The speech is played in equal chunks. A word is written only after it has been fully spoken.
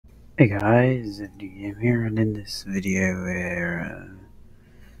Hey guys, I'm here, and in this video we're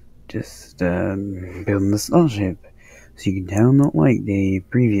just building the Starship. So you can tell, not like the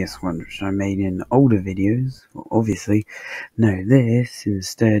previous one which I made in older videos, well, obviously. No, this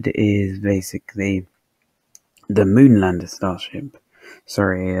instead is basically the Moonlander Starship.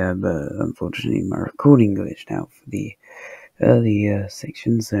 Sorry, but unfortunately my recording glitched out for the early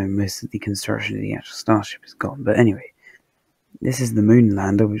section, so most of the construction of the actual Starship is gone. But anyway, this is the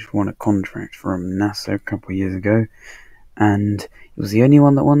Moonlander, which won a contract from NASA a couple of years ago, and it was the only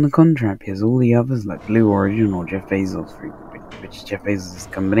one that won the contract because all the others, like Blue Origin or Jeff Bezos, which is Jeff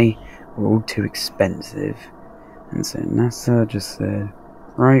Bezos' company, were all too expensive. And so NASA just said,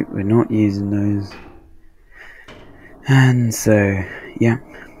 right, we're not using those. And so, yeah,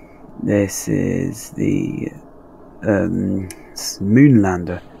 this is the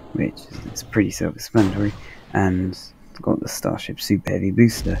Moonlander, which is pretty self-explanatory, and it's got the Starship Super Heavy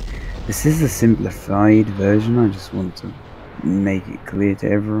booster. This is a simplified version. I just want to make it clear to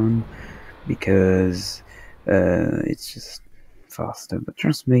everyone because it's just faster. But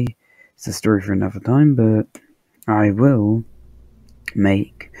trust me, it's a story for another time. But I will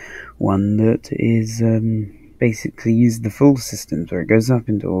make one that is basically use the full systems where it goes up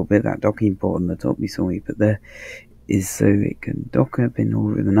into orbit. That docking port on the top you saw me put there is so it can dock up in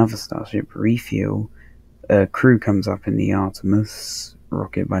orbit with another Starship, refuel. Crew comes up in the Artemis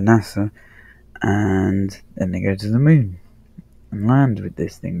rocket by NASA, and then they go to the moon and land with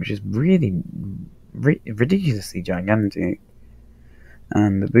this thing, which is really ridiculously gigantic.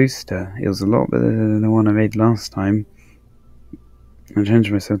 And the booster, it was a lot better than the one I made last time. I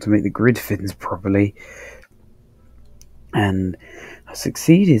changed myself to make the grid fins properly, and I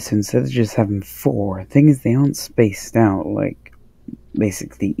succeeded. So instead of just having 4, the thing is they aren't spaced out like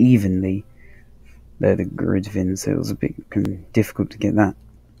basically evenly. They're the grid fins, so it was a bit difficult to get that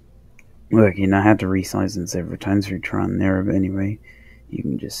working. I had to resize them several times through trial and error, but anyway, you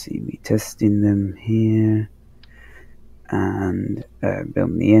can just see me testing them here and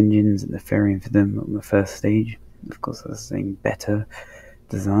building the engines and the fairing for them on the first stage. Of course, I was saying better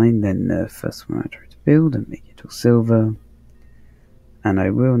design than the first one I tried to build and make it all silver. And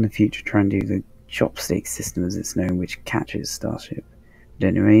I will in the future try and do the chopstick system as it's known, which catches Starship. But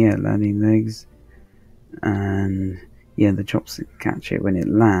anyway, yeah, landing legs. And yeah, the chopstick catch it when it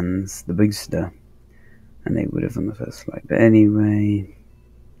lands, the booster. And they would have on the first flight. But anyway,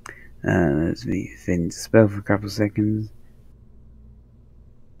 there's the thing to spell for a couple of seconds.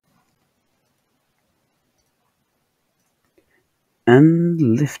 And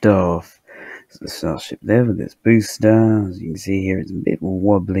liftoff. So the Starship there with its booster. As you can see here, it's a bit more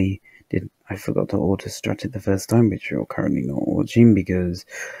wobbly. I forgot to auto-strut it the first time, which you're currently not watching because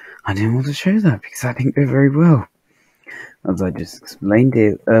I didn't want to show that because I think they're very well. As I just explained,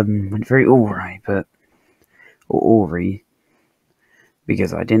 it went very alright, but awry,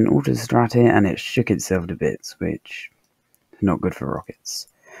 because I didn't auto-strat it and it shook itself to bits, which is not good for rockets.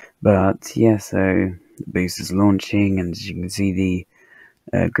 But yeah, so the boost is launching, and as you can see, the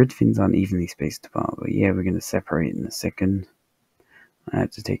grid fins aren't evenly spaced apart. But yeah, we're going to separate in a second. I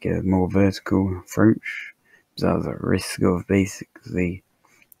had to take a more vertical approach, because I was at risk of basically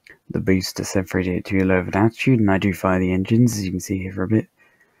the booster separated it to a lower altitude, and I do fire the engines, as you can see here for a bit.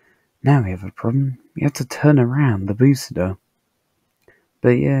 Now we have a problem. We have to turn around the booster.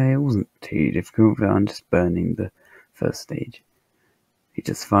 But yeah, it wasn't too difficult, but I'm just burning the first stage. You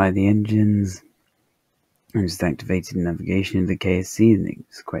just fire the engines, and just activated navigation in the KSP, and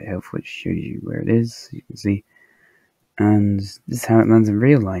it's quite helpful. It shows you where it is, you can see. And this is how it lands in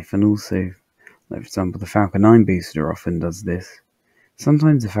real life, and also, like for example, the Falcon 9 booster often does this.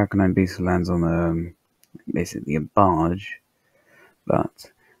 Sometimes the Falcon 9 booster lands on basically a barge,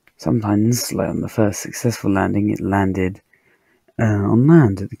 but sometimes, like on the first successful landing, it landed on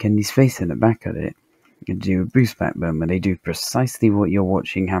land at the Kennedy Space Center back at it. You do a boost backburn where they do precisely what you're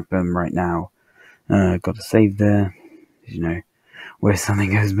watching happen right now. Got to save there, you know, where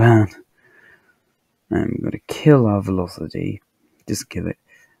something goes bad. And we've got to kill our velocity, just kill it.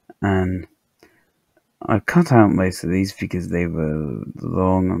 And I cut out most of these because they were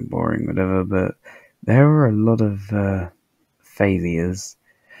long and boring, whatever, but there were a lot of failures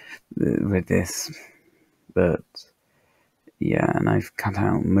with this. But yeah, and I've cut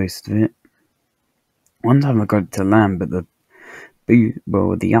out most of it. One time I got it to land, but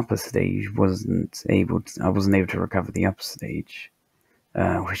the upper stage I wasn't able to recover the upper stage,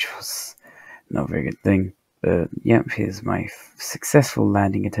 which was not a very good thing. But yep, here's my successful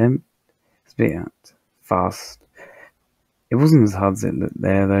landing attempt. It's a bit fast. It wasn't as hard as it looked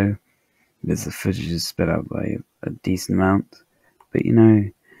there, though, because the footage is sped up by a decent amount. But you know,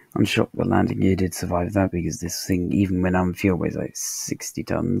 I'm shocked the landing gear did survive that, because this thing, even when unfueled, weighs like 60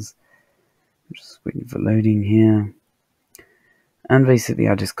 tons. I'm just waiting for loading here. And basically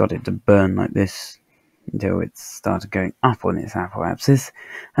I just got it to burn like this until it started going up on its apoapsis,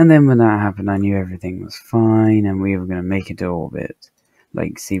 and then when that happened I knew everything was fine and we were going to make it to orbit.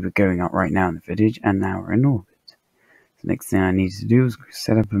 Like, see, we're going up right now in the footage, and now we're in orbit. The next thing I needed to do was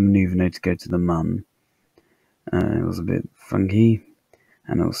set up a maneuver node to go to the Mun. It was a bit funky,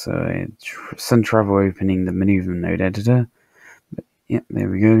 and also a sun travel opening the maneuver node editor. But yeah, there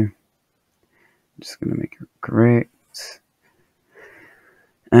we go. I'm just going to make it correct.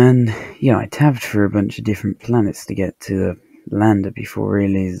 And yeah, I tabbed for a bunch of different planets to get to the lander before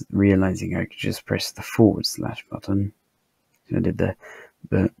realizing I could just press the / button. So I did that,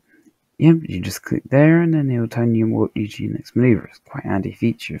 but yeah, you just click there and then it'll tell you what you do your next maneuver. It's quite a handy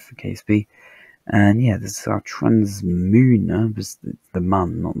feature for KSP. And yeah, this is our transmooner, the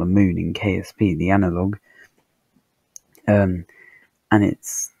Mun, not the moon in KSP, the analog. And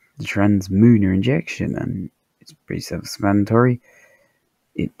it's the transmooner injection, and it's pretty self-explanatory.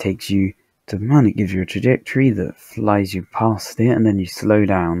 It takes you to the Mun, it gives you a trajectory that flies you past it, and then you slow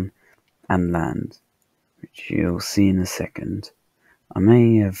down and land, which you'll see in a second. I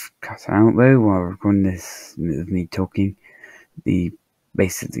may have cut out, though, while recording this, of me talking,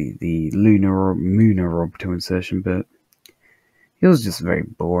 basically the lunar or mooner orbital insertion, but it was just very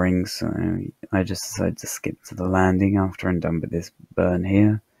boring, so I just decided to skip to the landing after I'm done with this burn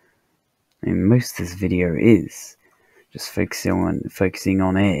here. I mean, most of this video is just focusing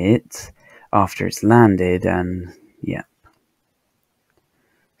on it after it's landed, and yeah.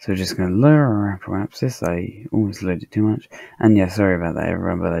 So we're just going to lower our apoapsis. I almost loaded too much. And yeah, sorry about that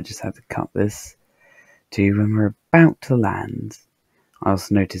everyone, but I just had to cut this to when we're about to land. I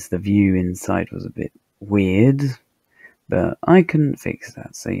also noticed the view inside was a bit weird, but I couldn't fix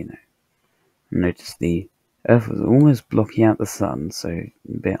that, so you know. I noticed the Earth was almost blocking out the sun, so a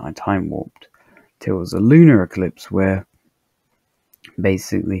bit I time warped till it was a lunar eclipse where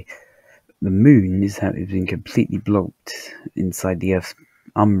basically the moon has been completely blocked inside the Earth's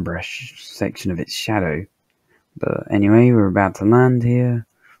umbra section of its shadow. But anyway, we're about to land here,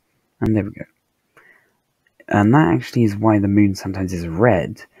 and there we go. And that actually is why the moon sometimes is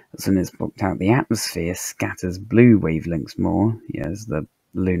red. As soon as it's blocked out, the atmosphere scatters blue wavelengths more. Yes, the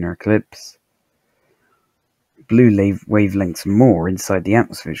lunar eclipse. Blue wavelengths more inside the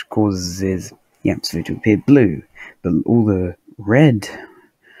atmosphere, which causes the atmosphere to appear blue. But all the red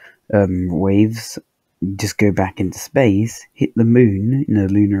waves just go back into space, hit the moon in a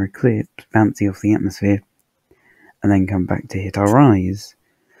lunar eclipse, bouncing off the atmosphere, and then come back to hit our eyes.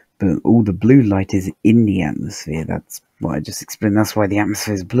 But all the blue light is in the atmosphere. That's what I just explained. That's why the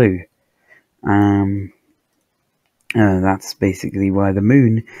atmosphere is blue. That's basically why the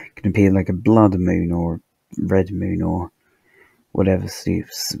moon can appear like a blood moon or red moon or whatever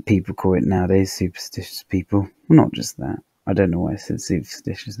people call it nowadays, superstitious people. Well, not just that. I don't know why I said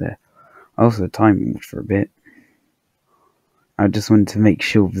superstitious there. I also time warped for a bit. I just wanted to make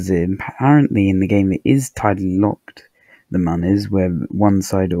sure that apparently in the game it is tidally locked. The Mun is, where one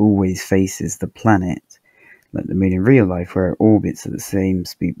side always faces the planet, like the moon in real life, where it orbits at the same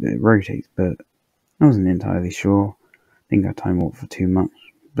speed that it rotates, but I wasn't entirely sure. I think I time warped for too much,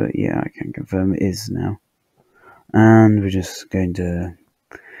 but yeah, I can confirm it is now. And we're just going to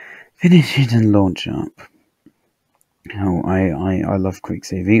finish it and launch up. Oh, I love quick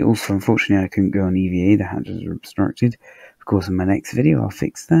save. Also, unfortunately, I couldn't go on EVA, the hatches are obstructed. Of course, in my next video, I'll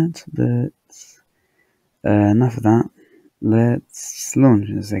fix that, but enough of that. Let's launch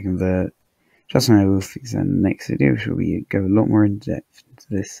in a second, but just now we'll fix that in the next video, which will go a lot more in depth into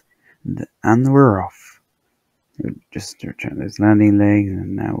this. And we're off. Just to check those landing legs,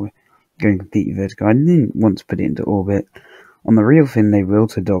 and now we're going completely vertical. I didn't want to put it into orbit. On the real thing, they will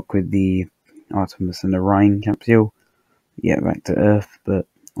to dock with the Artemis and Orion capsule, get back to Earth, but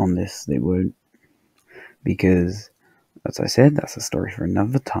on this they won't, because, as I said, that's a story for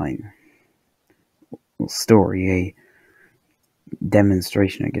another time. Well, a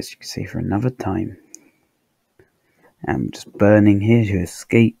demonstration, I guess you could say, for another time. I'm just burning here to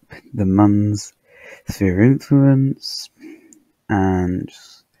escape the Mun's sphere of influence, and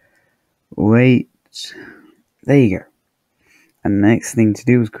just wait. There you go. And the next thing to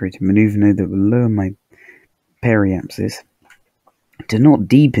do is create a maneuver node that will lower my periapsis to not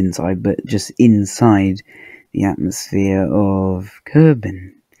deep inside, but just inside the atmosphere of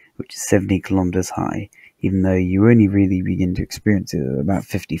Kerbin, which is 70 kilometers high, even though you only really begin to experience it at about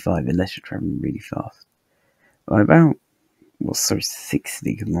 55 unless you're traveling really fast. By about,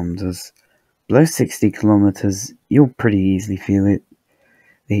 60 kilometers. Below 60 kilometers, you'll pretty easily feel it.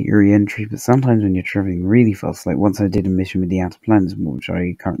 re-entry, but sometimes when you're traveling really fast, like once I did a mission with the Outer Planets mod, which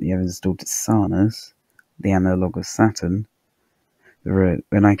I currently have installed to Sanus, the analog of Saturn,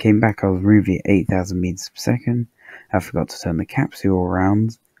 when I came back I was moving at 8,000 meters per second. I forgot to turn the capsule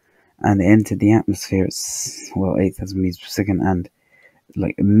around, and it entered the atmosphere at 8,000 meters per second, and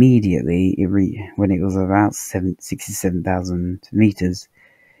like immediately when it was about 67,000 meters,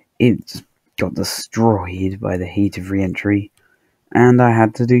 it just got destroyed by the heat of re-entry, and I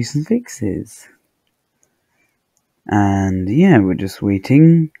had to do some fixes. And yeah, we're just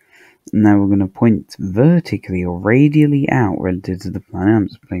waiting. Now we're going to point vertically or radially out relative to the planet. I'm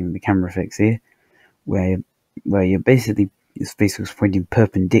just playing with the camera effects here, where you're basically, your space was pointing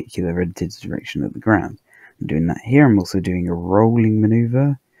perpendicular relative to the direction of the ground. I'm doing that here. I'm also doing a rolling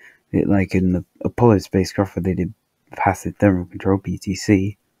maneuver, like in the Apollo spacecraft where they did passive thermal control,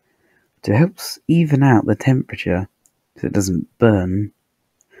 PTC, to help even out the temperature so it doesn't burn.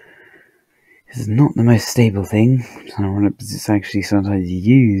 This is not the most stable thing, but it's actually sometimes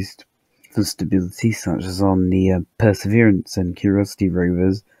used for stability, such as on the Perseverance and Curiosity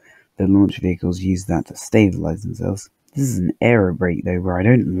rovers. The launch vehicles use that to stabilize themselves. This is an aero brake though, where I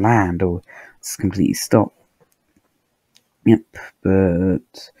don't land or just completely stop. Yep,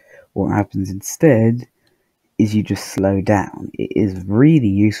 but what happens instead is you just slow down. It is really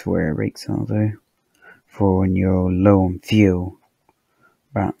useful, air brakes are though, for when you're low on fuel.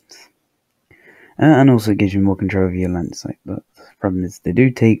 But and also gives you more control over your land site, but the problem is they do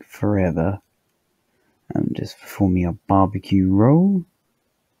take forever. I'm just performing a barbecue roll.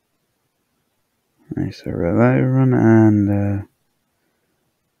 Nice, so that run and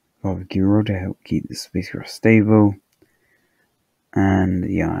barbecue roll to help keep the spacecraft stable. And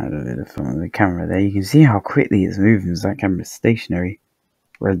yeah, I had a bit of fun with the camera there. You can see how quickly it's moving as that camera is stationary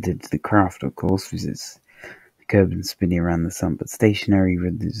relative to the craft, of course, because it's curved and spinning around the sun, but stationary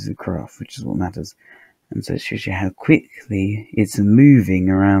relative to the craft, which is what matters. And so it shows you how quickly it's moving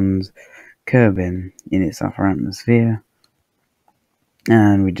around Kerbin in its upper atmosphere.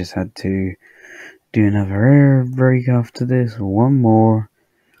 And we just had to do another air brake after this, one more,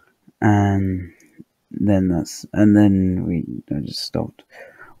 and then I just stopped.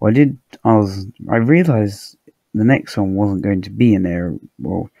 I realized the next one wasn't going to be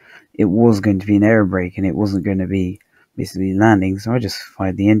it was going to be an air brake, and it wasn't going to be basically landing, so I just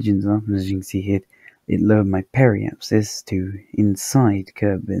fired the engines up, and as you can see here, it lowered my periapsis to inside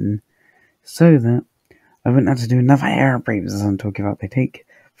Kerbin, so that I wouldn't have to do another air brake, as I'm talking about. They take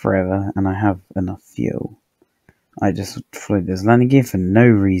forever, and I have enough fuel. I just flew this landing gear for no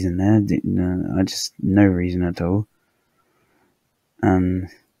reason there. No reason at all. And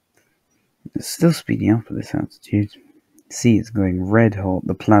it's still speeding up at this altitude. See, it's going red hot.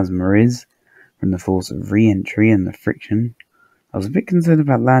 The plasma is from the force of re-entry and the friction. I was a bit concerned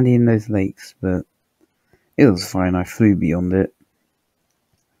about landing in those lakes, but it was fine. I flew beyond it.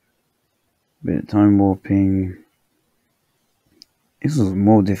 Bit of time warping. This was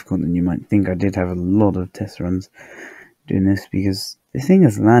more difficult than you might think. I did have a lot of test runs doing this because this thing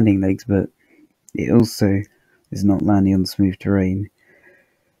has landing legs, but it also is not landing on smooth terrain.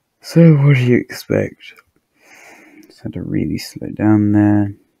 So what do you expect? Just had to really slow down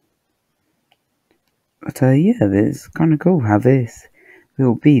there. But yeah, it's kind of cool how this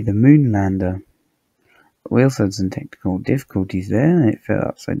will be the moon lander. We also had some technical difficulties there. It fell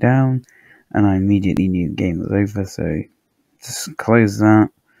upside down, and I immediately knew the game was over, so just close that.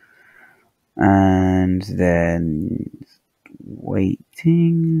 And then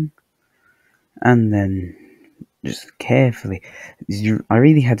waiting, and then just carefully. I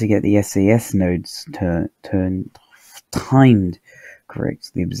really had to get the SAS nodes timed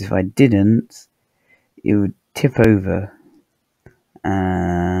correctly, because if I didn't, it would tip over.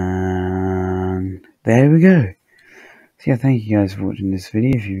 And there we go. So yeah, thank you guys for watching this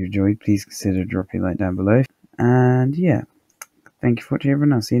video. If you enjoyed, please consider dropping a like down below. And yeah, thank you for watching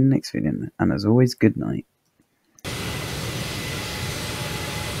everyone. I'll see you in the next video. And as always, good night.